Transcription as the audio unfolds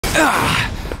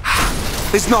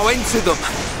There's no end to them.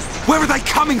 Where are they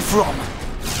coming from?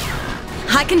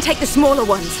 I can take the smaller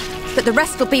ones, but the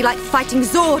rest will be like fighting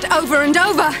Zord over and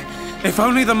over. If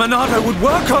only the Monado would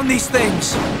work on these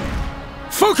things!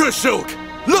 Focus, Shulk!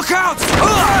 Look out!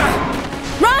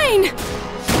 Reyn!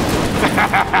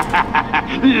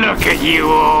 Look at you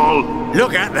all!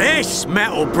 Look at this,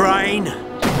 metal brain!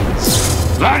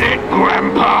 That it,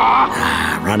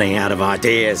 Grandpa? Running out of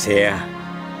ideas here.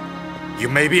 You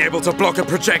may be able to block a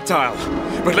projectile,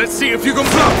 but let's see if you can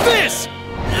block this!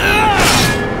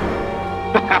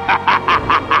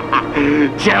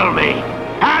 Tell me,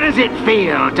 how does it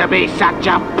feel to be such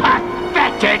a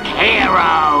pathetic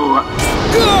hero?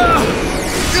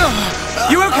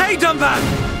 You okay, Dunban?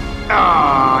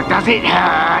 Oh, does it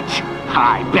hurt?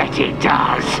 I bet it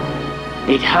does.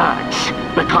 It hurts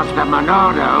because the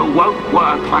Monado won't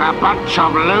work for a bunch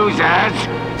of losers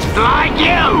like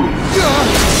you!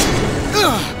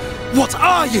 What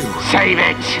are you? Save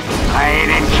it. I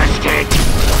ain't interested.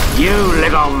 You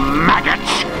little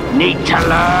maggots need to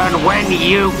learn when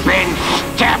you've been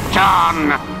stepped on.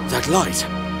 That light.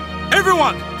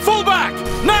 Everyone, fall back,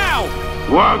 now!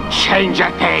 Won't change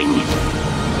a thing.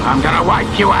 I'm gonna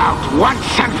wipe you out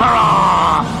once and for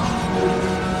all.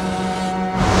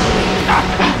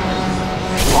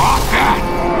 What the?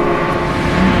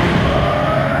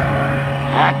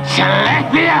 A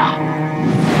Telepia!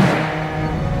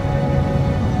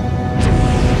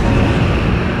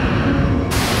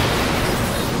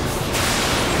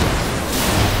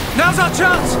 Now's our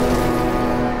chance!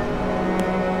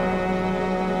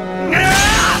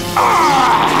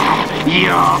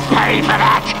 You'll pay for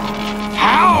that!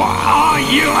 How are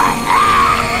you?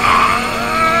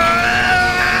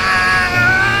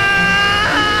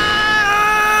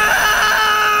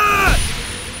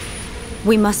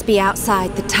 We must be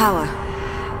outside the tower.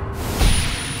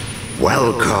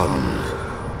 Welcome,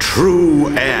 true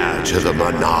heir to the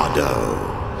Monado.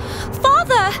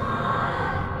 Father!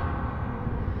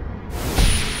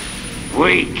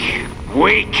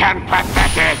 Weak and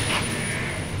pathetic.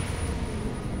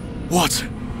 What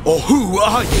or who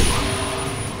are you?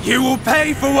 You will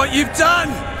pay for what you've done!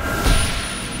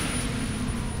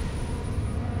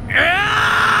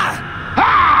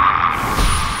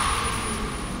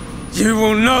 You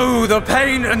will know the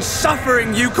pain and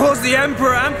suffering you caused the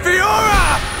Emperor and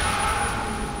Fiora!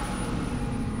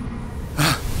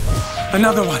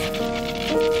 Another one.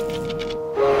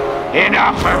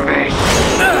 Enough of this.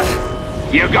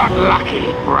 You got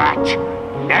lucky, brat.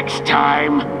 Next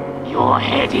time, your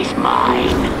head is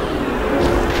mine.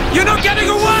 You're not getting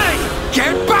away!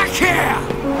 Get back here!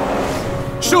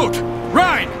 Shulk!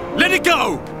 Reyn! Let it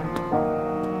go!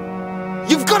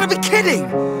 You've got to be kidding!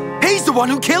 He's the one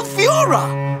who killed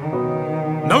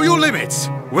Fiora! Know your limits.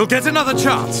 We'll get another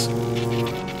chance.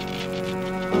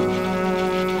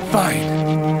 Fine.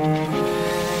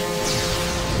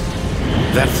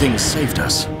 That thing saved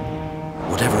us.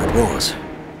 Whatever it was.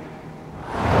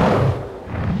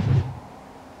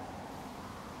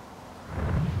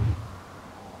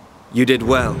 You did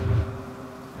well.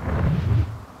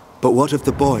 But what of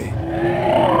the boy?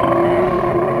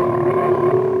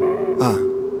 Ah.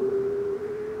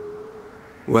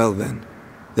 Well then,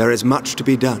 there is much to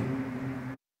be done.